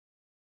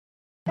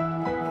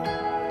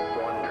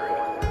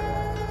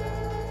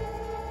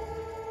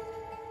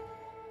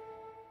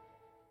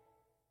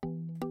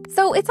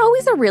So it's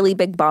always a really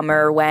big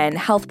bummer when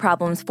health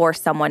problems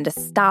force someone to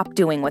stop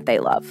doing what they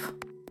love.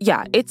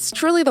 Yeah, it's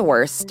truly the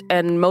worst.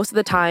 And most of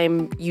the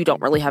time, you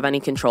don't really have any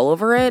control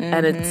over it.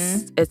 And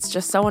it's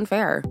just so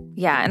unfair.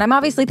 Yeah, and I'm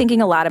obviously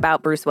thinking a lot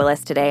about Bruce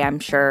Willis today. I'm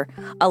sure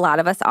a lot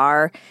of us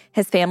are.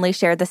 His family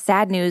shared the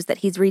sad news that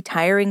he's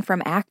retiring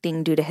from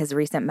acting due to his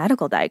recent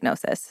medical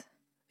diagnosis.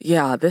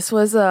 Yeah, this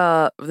was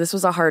a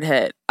hard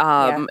hit.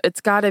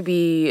 It's got to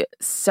be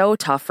so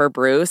tough for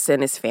Bruce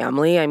and his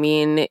family. I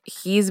mean,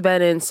 he's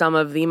been in some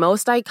of the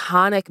most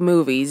iconic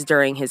movies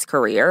during his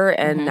career,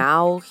 and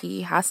now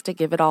he has to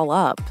give it all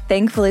up.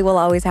 Thankfully, we'll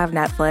always have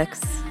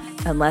Netflix.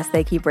 Unless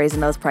they keep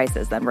raising those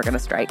prices, then we're going to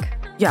strike.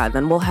 Yeah,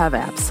 then we'll have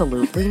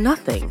absolutely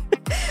nothing.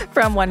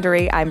 From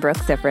Wondery, I'm Brooke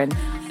Sifrin.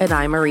 And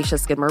I'm Marisha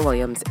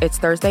Skidmore-Williams. It's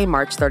Thursday,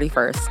 March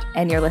 31st.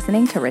 And you're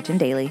listening to Rich and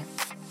Daily.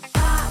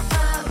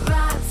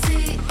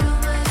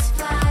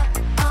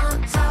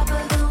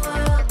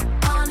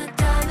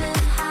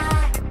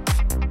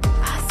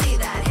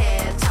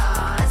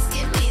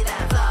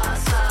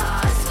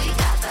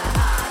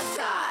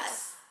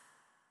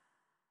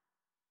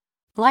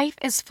 Life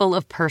is full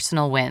of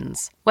personal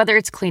wins, whether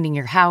it's cleaning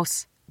your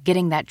house,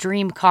 getting that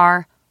dream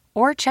car,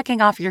 or checking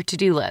off your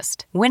to-do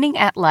list. Winning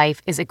at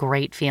life is a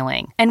great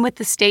feeling. And with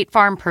the State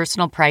Farm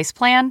Personal Price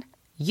Plan,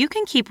 you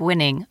can keep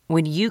winning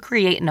when you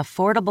create an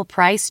affordable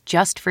price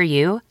just for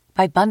you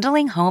by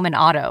bundling home and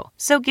auto.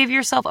 So give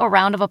yourself a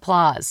round of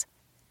applause.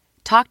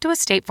 Talk to a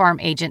State Farm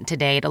agent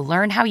today to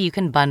learn how you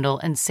can bundle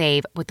and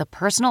save with the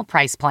Personal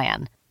Price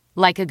Plan.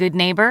 Like a good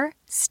neighbor,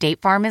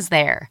 State Farm is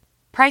there.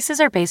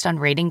 Prices are based on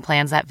rating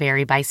plans that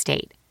vary by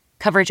state.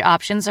 Coverage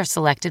options are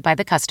selected by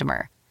the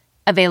customer.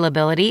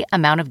 Availability,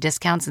 amount of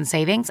discounts and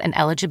savings, and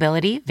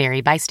eligibility vary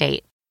by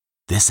state.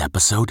 This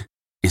episode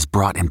is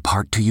brought in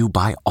part to you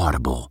by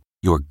Audible,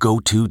 your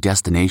go-to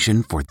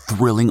destination for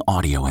thrilling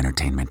audio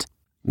entertainment.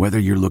 Whether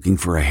you're looking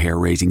for a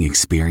hair-raising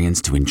experience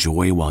to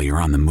enjoy while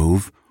you're on the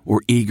move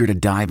or eager to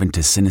dive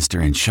into sinister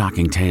and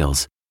shocking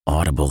tales,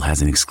 Audible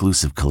has an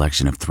exclusive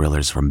collection of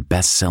thrillers from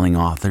best-selling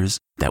authors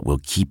that will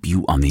keep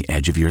you on the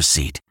edge of your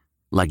seat.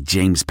 Like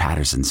James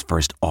Patterson's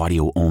first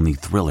audio-only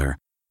thriller,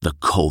 The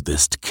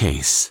Coldest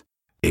Case.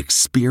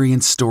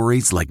 Experience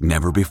stories like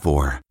never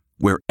before,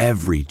 where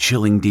every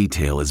chilling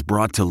detail is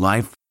brought to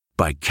life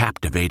by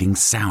captivating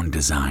sound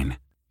design.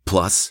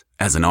 Plus,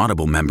 as an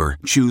Audible member,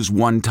 choose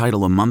one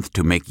title a month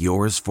to make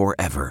yours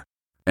forever.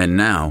 And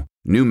now,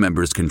 new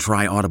members can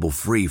try Audible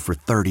free for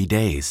 30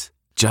 days.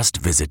 Just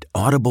visit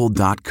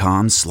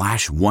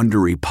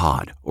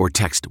audible.com/WonderyPod or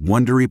text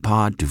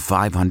WonderyPod to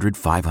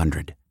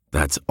 500-500.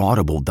 That's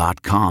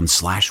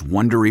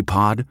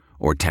audible.com/WonderyPod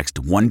or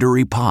text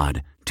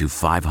WonderyPod to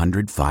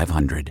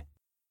 500-500.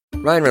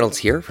 Ryan Reynolds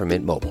here from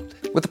Mint Mobile.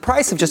 With the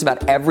price of just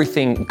about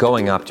everything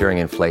going up during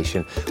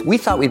inflation, we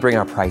thought we'd bring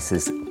our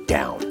prices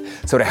down.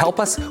 So to help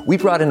us, we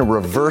brought in a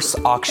reverse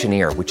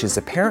auctioneer, which is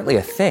apparently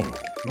a thing.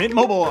 Mint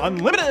Mobile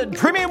Unlimited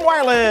Premium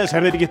Wireless.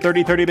 How to get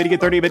 30, 30, bit to get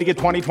 30, bit to get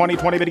 20, 20,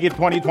 20, bit to get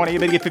 20, 20,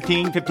 bit to get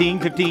 15, 15,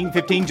 15,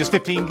 15, just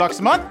 $15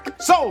 a month?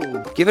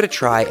 Sold! Give it a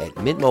try at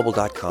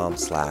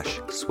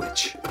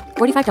mintmobile.com/switch.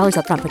 $45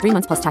 up front for 3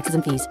 months plus taxes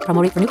and fees.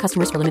 Promo rate for new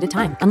customers for limited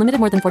time. Unlimited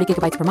more than 40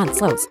 gigabytes per month.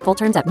 Slows full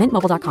terms at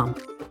mintmobile.com.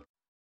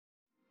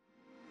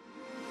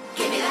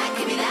 Give me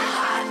that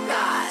hot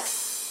goss.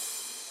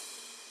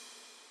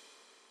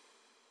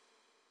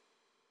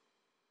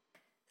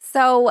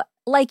 So,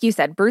 like you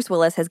said, Bruce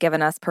Willis has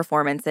given us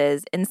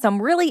performances in some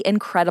really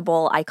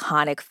incredible,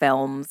 iconic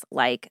films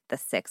like The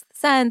Sixth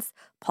Sense,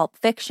 Pulp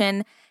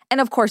Fiction, and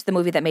of course the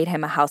movie that made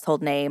him a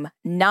household name,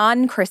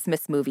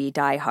 non-Christmas movie,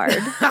 Die Hard.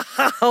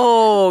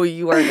 Oh,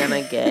 you are going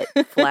to get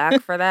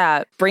flack for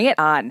that. Bring it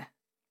on.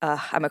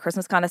 I'm a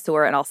Christmas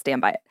connoisseur and I'll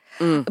stand by it.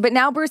 But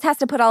now Bruce has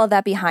to put all of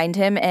that behind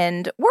him,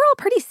 and we're all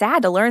pretty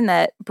sad to learn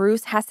that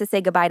Bruce has to say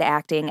goodbye to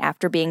acting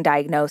after being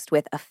diagnosed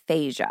with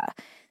aphasia.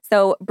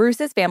 So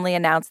Bruce's family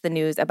announced the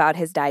news about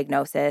his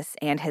diagnosis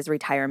and his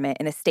retirement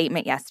in a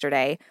statement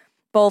yesterday.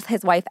 Both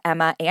his wife,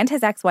 Emma, and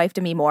his ex-wife,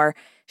 Demi Moore,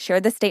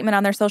 shared the statement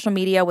on their social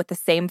media with the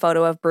same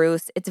photo of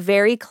Bruce. It's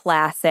very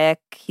classic.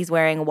 He's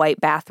wearing a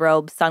white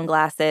bathrobe,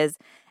 sunglasses,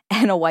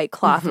 and a white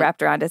cloth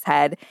wrapped around his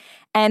head.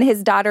 And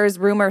his daughters,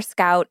 Rumor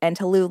Scout and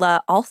Tallulah,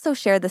 also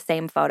shared the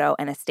same photo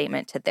and a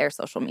statement to their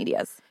social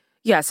medias.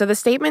 Yeah, so the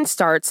statement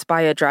starts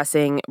by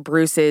addressing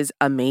Bruce's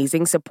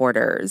amazing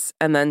supporters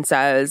and then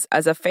says,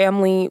 as a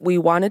family, we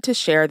wanted to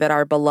share that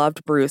our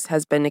beloved Bruce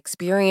has been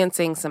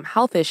experiencing some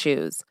health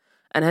issues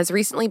and has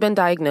recently been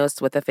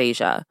diagnosed with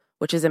aphasia,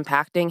 which is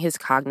impacting his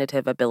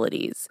cognitive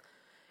abilities.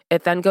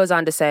 It then goes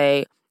on to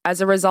say,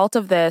 as a result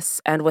of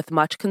this and with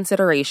much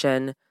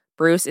consideration,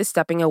 Bruce is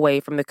stepping away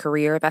from the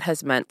career that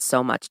has meant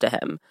so much to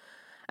him.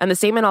 And the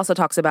statement also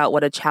talks about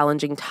what a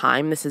challenging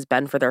time this has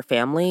been for their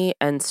family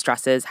and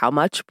stresses how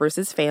much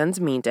Bruce's fans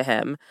mean to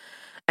him.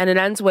 And it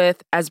ends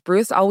with, as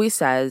Bruce always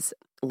says,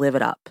 live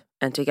it up.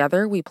 And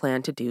together we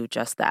plan to do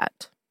just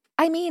that.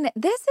 I mean,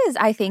 this is,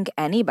 I think,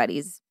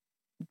 anybody's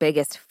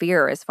biggest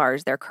fear as far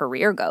as their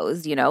career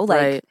goes, you know?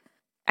 Like, Right.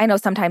 I know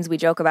sometimes we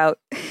joke about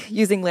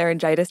using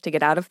laryngitis to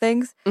get out of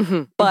things,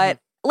 but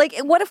Like,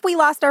 what if we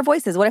lost our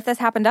voices? What if this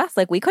happened to us?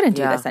 Like, we couldn't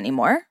do Yeah. this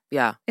anymore.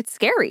 Yeah. It's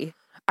scary.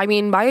 I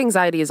mean, my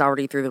anxiety is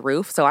already through the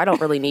roof, so I don't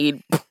really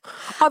need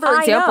other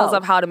examples know.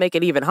 of how to make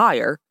it even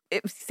higher.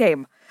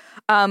 Same.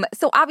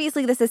 So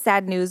obviously this is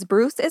sad news.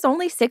 Bruce is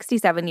only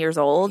 67 years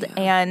old,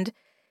 and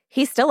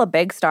he's still a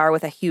big star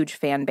with a huge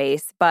fan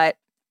base. But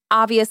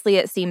obviously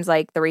it seems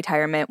like the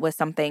retirement was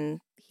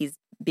something he's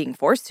being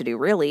forced to do,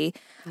 really.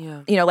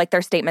 Yeah. You know, like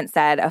their statement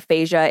said,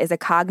 aphasia is a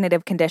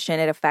cognitive condition.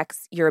 It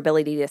affects your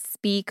ability to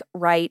speak,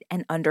 write,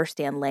 and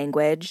understand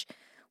language,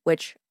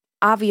 which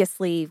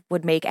obviously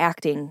would make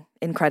acting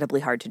incredibly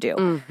hard to do.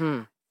 Mm-hmm.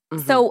 Mm-hmm.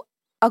 So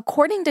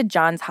according to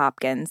Johns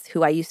Hopkins,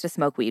 who I used to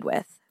smoke weed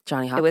with,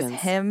 Johnny Hopkins. it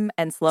was him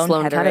and Sloan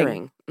Sloan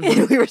Kettering.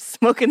 Kettering. And we were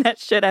smoking that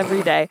shit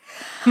every day.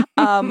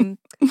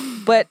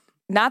 But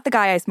not the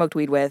guy I smoked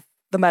weed with,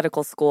 the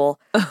medical school.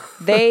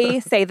 They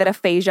say that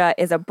aphasia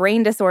is a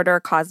brain disorder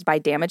caused by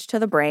damage to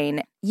the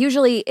brain.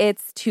 Usually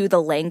it's to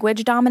the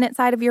language dominant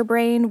side of your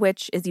brain,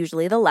 which is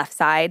usually the left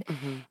side.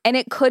 Mm-hmm. And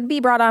it could be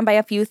brought on by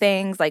a few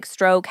things like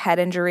stroke, head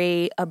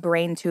injury, a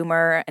brain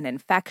tumor, an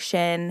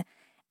infection.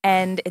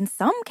 And in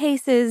some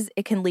cases,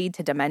 it can lead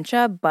to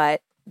dementia,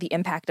 but the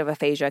impact of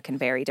aphasia can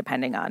vary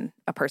depending on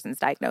a person's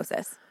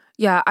diagnosis.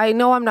 Yeah, I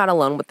know I'm not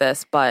alone with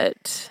this,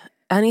 but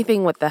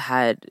anything with the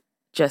head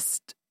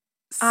just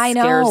I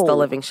scares know. the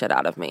living shit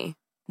out of me.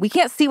 We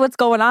can't see what's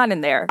going on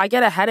in there. I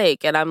get a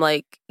headache and I'm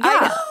like,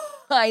 yeah.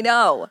 I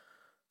know.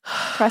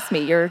 Trust me,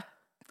 you're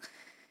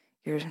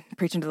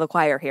preaching to the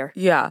choir here.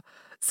 Yeah.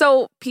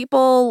 So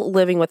people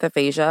living with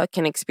aphasia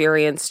can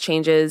experience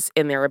changes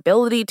in their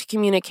ability to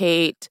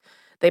communicate.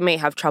 They may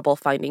have trouble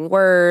finding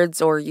words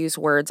or use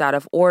words out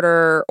of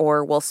order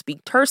or will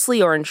speak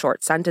tersely or in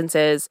short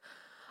sentences.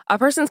 A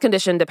person's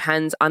condition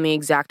depends on the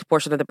exact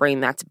portion of the brain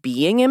that's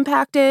being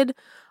impacted,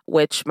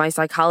 which my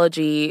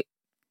psychology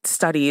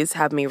studies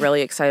have me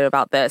really excited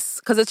about this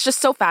because it's just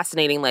so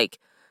fascinating. Like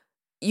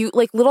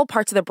little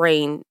parts of the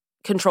brain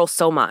control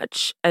so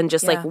much, and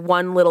just like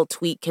one little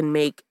tweak can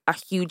make a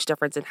huge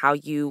difference in how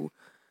you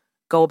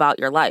go about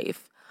your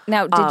life.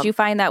 Now, did you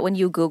find that when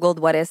you Googled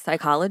what is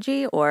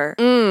psychology or?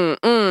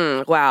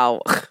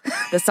 Wow.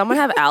 Does someone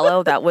have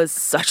aloe? That was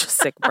such a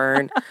sick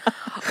burn.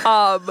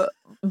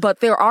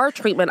 But there are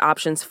treatment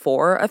options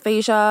for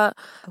aphasia,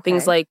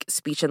 things like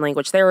speech and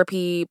language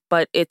therapy,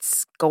 but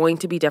it's going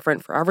to be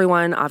different for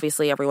everyone.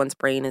 Obviously, everyone's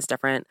brain is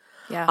different.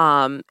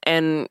 Yeah.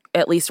 And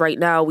at least right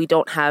now, we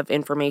don't have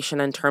information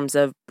in terms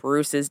of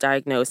Bruce's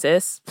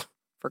diagnosis.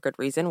 For good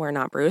reason, we're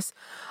not Bruce.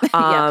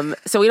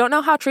 So we don't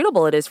know how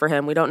treatable it is for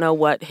him. We don't know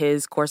what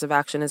his course of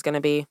action is going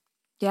to be.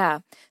 Yeah.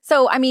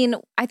 So, I mean,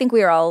 I think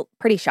we were all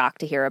pretty shocked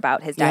to hear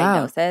about his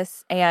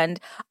diagnosis. And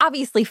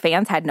obviously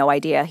fans had no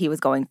idea he was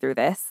going through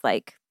this,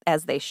 like,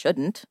 as they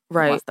shouldn't,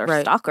 unless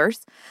they're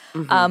stalkers.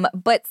 Mm-hmm.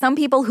 But some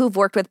people who've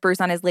worked with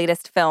Bruce on his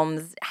latest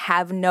films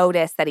have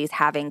noticed that he's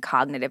having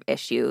cognitive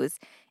issues.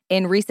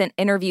 In recent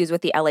interviews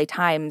with the LA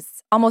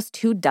Times, almost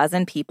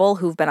 24 people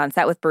who've been on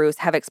set with Bruce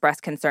have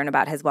expressed concern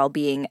about his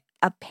well-being.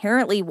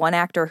 Apparently, one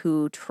actor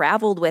who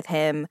traveled with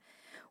him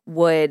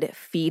would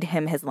feed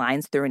him his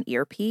lines through an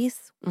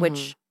earpiece,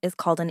 which is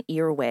called an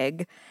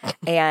earwig.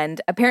 And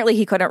apparently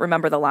he couldn't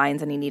remember the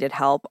lines and he needed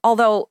help.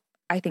 Although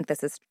I think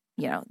this is,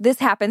 this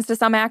happens to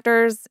some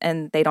actors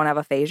and they don't have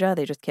aphasia.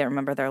 They just can't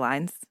remember their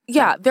lines.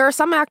 Yeah, there are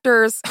some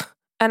actors,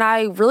 and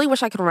I really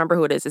wish I could remember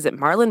who it is. Is it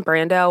Marlon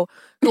Brando?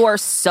 Who are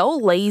so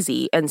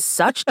lazy and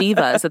such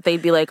divas that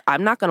they'd be like,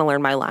 I'm not going to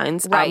learn my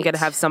lines. Right. I'm going to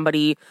have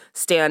somebody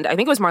stand. I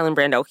think it was Marlon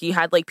Brando. He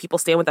had like people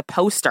stand with a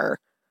poster.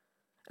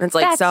 And it's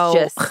like,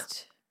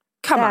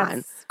 come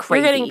on.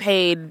 Crazy. You're getting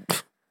paid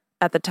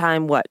at the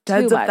time, what?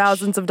 Tens of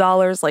thousands of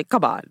dollars? Like,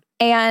 come on.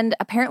 And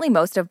apparently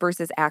most of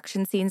Bruce's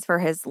action scenes for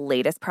his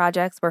latest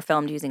projects were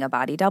filmed using a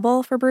body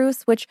double for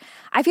Bruce, which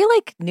I feel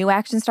like new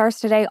action stars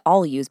today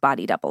all use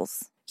body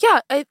doubles.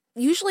 Yeah,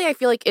 usually I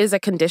feel like is a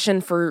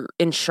condition for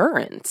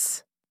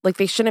insurance. Like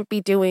they shouldn't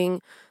be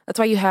doing, that's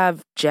why you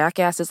have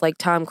jackasses like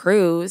Tom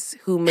Cruise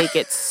who make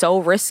it so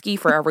risky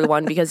for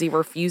everyone because he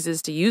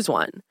refuses to use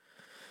one.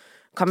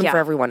 Coming for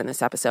everyone in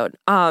this episode.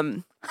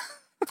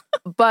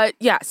 But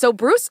yeah, so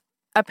Bruce,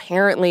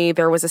 apparently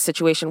there was a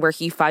situation where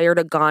he fired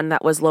a gun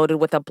that was loaded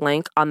with a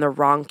blank on the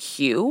wrong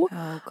cue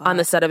on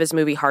the set of his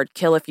movie Hard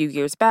Kill a few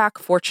years back.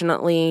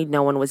 Fortunately,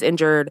 no one was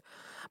injured.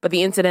 But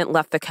the incident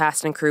left the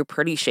cast and crew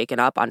pretty shaken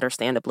up,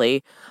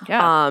 understandably.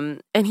 Yeah.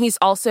 And he's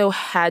also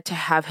had to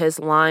have his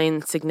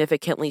line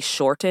significantly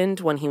shortened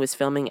when he was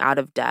filming Out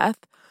of Death.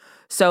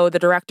 So the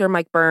director,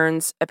 Mike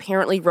Burns,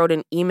 apparently wrote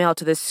an email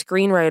to the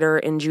screenwriter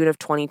in June of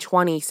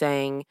 2020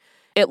 saying,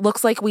 it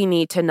looks like we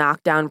need to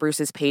knock down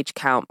Bruce's page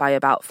count by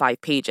about 5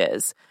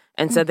 pages,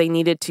 and said they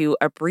needed to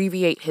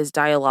abbreviate his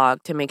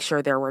dialogue to make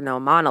sure there were no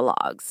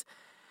monologues.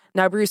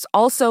 Now, Bruce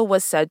also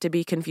was said to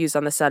be confused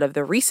on the set of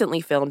the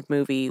recently filmed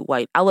movie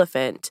White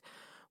Elephant,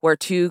 where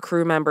 2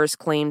 crew members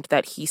claimed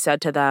that he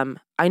said to them,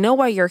 I know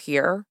why you're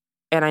here,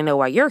 and I know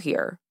why you're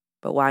here,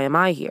 but why am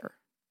I here?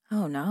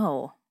 Oh,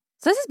 no.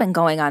 So this has been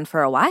going on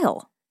for a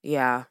while.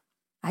 Yeah.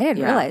 I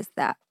didn't realize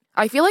that.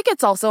 I feel like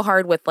it's also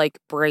hard with, like,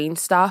 brain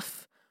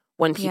stuff,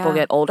 when people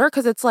get older.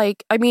 Because it's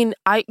like, I mean,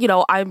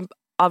 I'm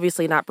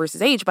obviously not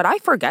Bruce's age, but I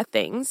forget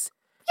things.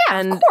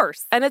 Yeah, of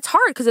course. And it's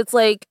hard because it's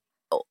like,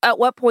 at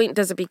what point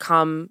does it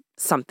become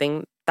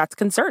something that's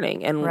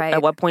concerning? And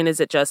at what point is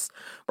it just,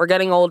 we're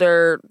getting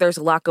older, there's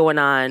a lot going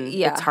on,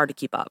 it's hard to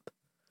keep up.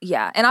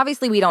 Yeah, and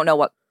obviously we don't know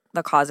what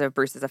the cause of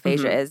Bruce's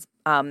aphasia is.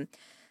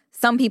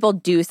 Some people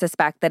do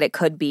suspect that it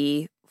could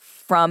be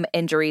from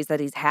injuries that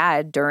he's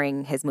had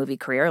during his movie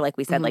career. Like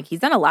we said, like he's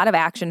done a lot of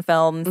action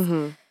films,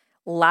 a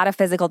lot of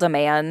physical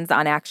demands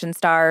on action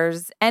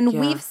stars, and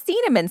we've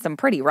seen him in some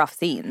pretty rough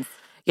scenes.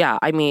 Yeah,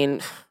 I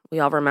mean, we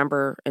all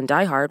remember in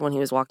Die Hard when he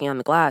was walking on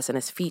the glass and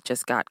his feet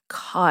just got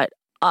cut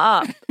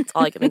up. That's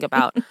all I can think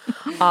about.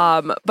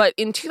 But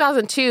in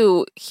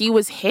 2002, he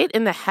was hit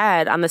in the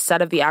head on the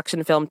set of the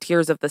action film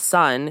Tears of the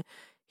Sun.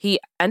 He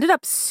ended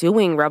up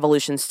suing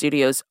Revolution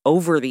Studios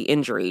over the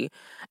injury.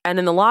 And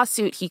in the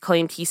lawsuit, he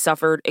claimed he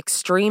suffered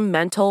extreme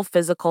mental,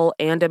 physical,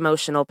 and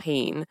emotional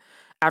pain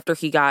after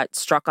he got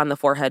struck on the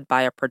forehead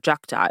by a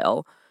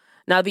projectile.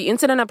 Now, the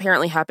incident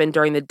apparently happened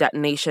during the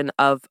detonation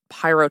of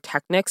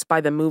pyrotechnics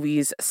by the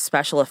movie's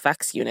special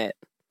effects unit.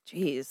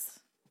 Jeez.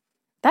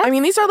 I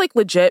mean, these are like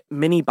legit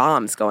mini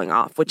bombs going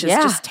off, which is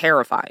just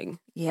terrifying.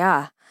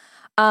 Yeah.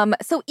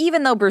 So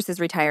even though Bruce is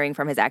retiring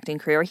from his acting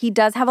career, he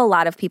does have a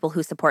lot of people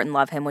who support and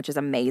love him, which is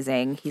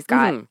amazing. He's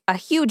got a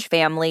huge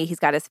family. He's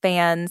got his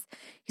fans.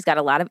 He's got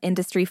a lot of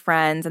industry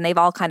friends, and they've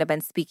all kind of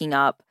been speaking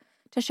up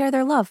to share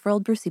their love for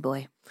old Brucey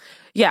boy.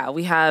 Yeah,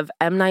 we have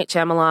M. Night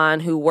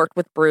Shyamalan, who worked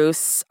with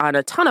Bruce on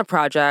a ton of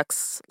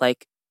projects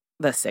like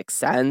The Sixth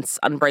Sense,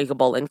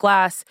 Unbreakable, and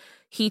Glass.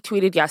 He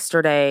tweeted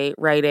yesterday,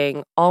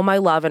 writing, "All my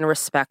love and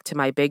respect to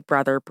my big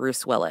brother,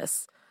 Bruce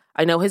Willis.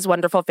 I know his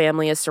wonderful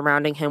family is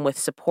surrounding him with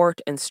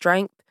support and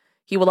strength.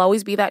 He will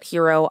always be that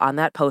hero on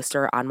that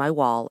poster on my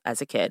wall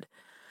as a kid."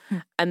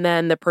 And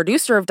then the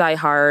producer of Die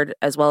Hard,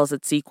 as well as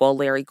its sequel,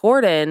 Larry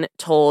Gordon,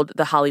 told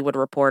The Hollywood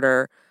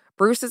Reporter,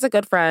 "Bruce is a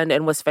good friend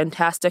and was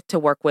fantastic to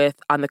work with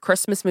on the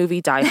Christmas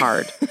movie Die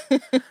Hard.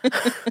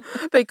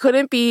 They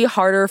couldn't be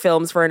harder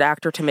films for an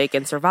actor to make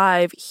and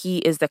survive. He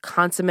is the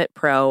consummate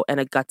pro and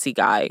a gutsy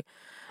guy."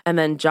 And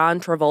then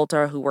John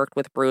Travolta, who worked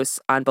with Bruce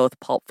on both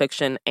Pulp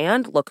Fiction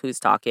and Look Who's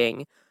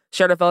Talking,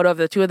 shared a photo of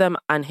the two of them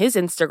on his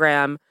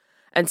Instagram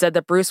and said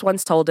that Bruce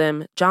once told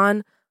him,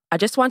 "John, I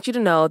just want you to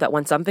know that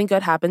when something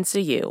good happens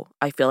to you,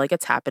 I feel like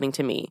it's happening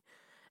to me."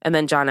 And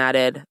then John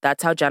added,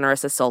 "That's how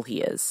generous a soul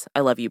he is. I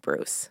love you,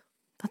 Bruce."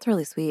 That's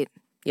really sweet.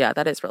 Yeah,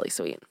 that is really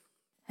sweet.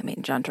 I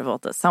mean, John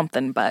Travolta's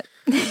something, but...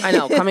 I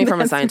know, coming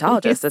from a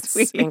Scientologist,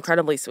 really it's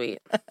incredibly sweet.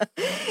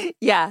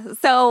 Yeah,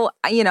 so,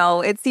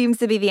 it seems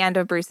to be the end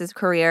of Bruce's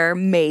career.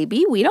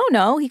 Maybe, we don't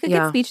know. He could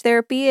get speech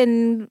therapy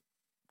and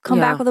come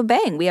back with a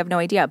bang. We have no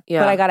idea.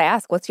 Yeah. But I gotta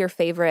ask, what's your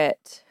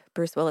favorite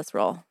Bruce Willis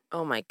role?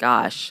 Oh my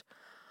gosh.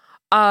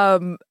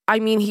 I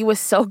mean, he was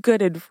so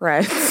good in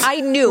Friends. I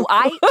knew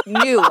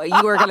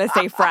you were gonna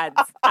say Friends.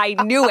 I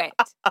knew it.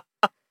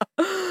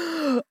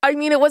 I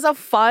mean, it was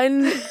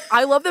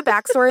I love the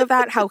backstory of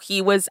that, how he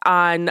was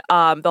on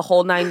The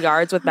Whole 9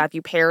 Yards with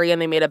Matthew Perry,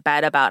 and they made a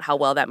bet about how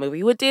well that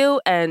movie would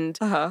do, and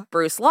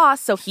Bruce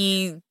lost, so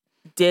he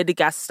did a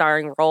guest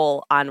starring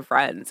role on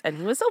Friends, and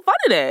he was so fun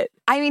in it.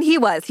 I mean, he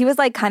was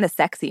like kind of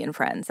sexy in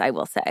Friends, I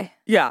will say.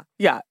 Yeah.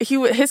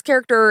 His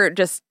character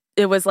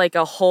it was like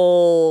a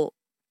whole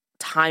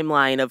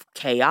timeline of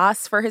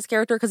chaos for his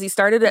character, because he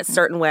started a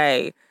certain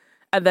way,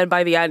 and then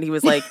by the end, he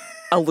was like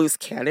a loose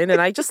cannon,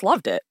 and I just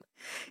loved it.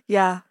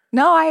 Yeah.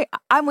 No,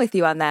 I'm with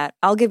you on that.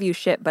 I'll give you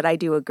shit, but I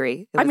do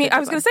agree. I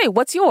was going to say,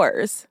 what's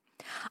yours?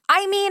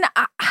 I mean,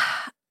 I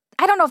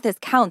don't know if this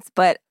counts,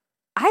 but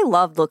I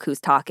love Look Who's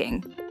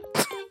Talking.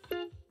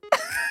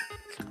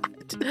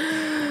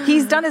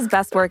 He's done his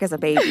best work as a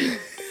baby.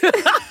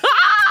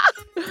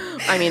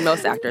 I mean,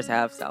 most actors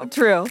have, so.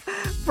 True.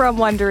 From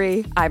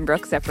Wondery, I'm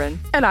Brooke Sifrin.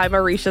 And I'm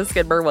Arisha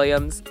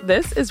Skidmore-Williams.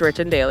 This is Rich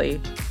and Daily.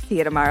 See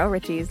you tomorrow,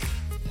 Richies.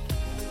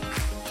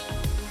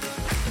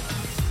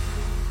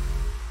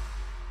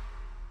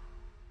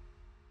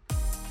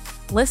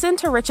 Listen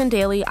to Rich and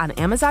Daily on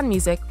Amazon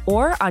Music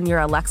or on your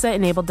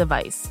Alexa-enabled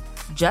device.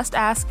 Just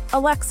ask,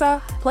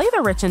 "Alexa, play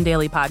the Rich and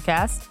Daily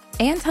podcast."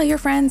 And tell your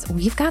friends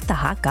we've got the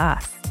hot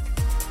goss.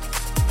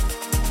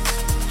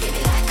 Give me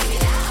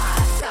that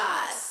hot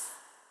sauce.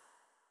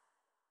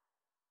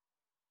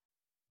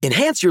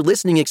 Enhance your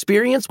listening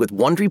experience with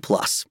Wondery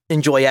Plus.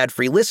 Enjoy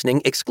ad-free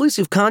listening,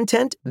 exclusive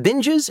content,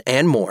 binges,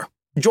 and more.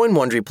 Join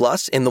Wondery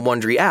Plus in the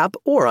Wondery app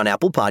or on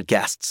Apple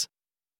Podcasts.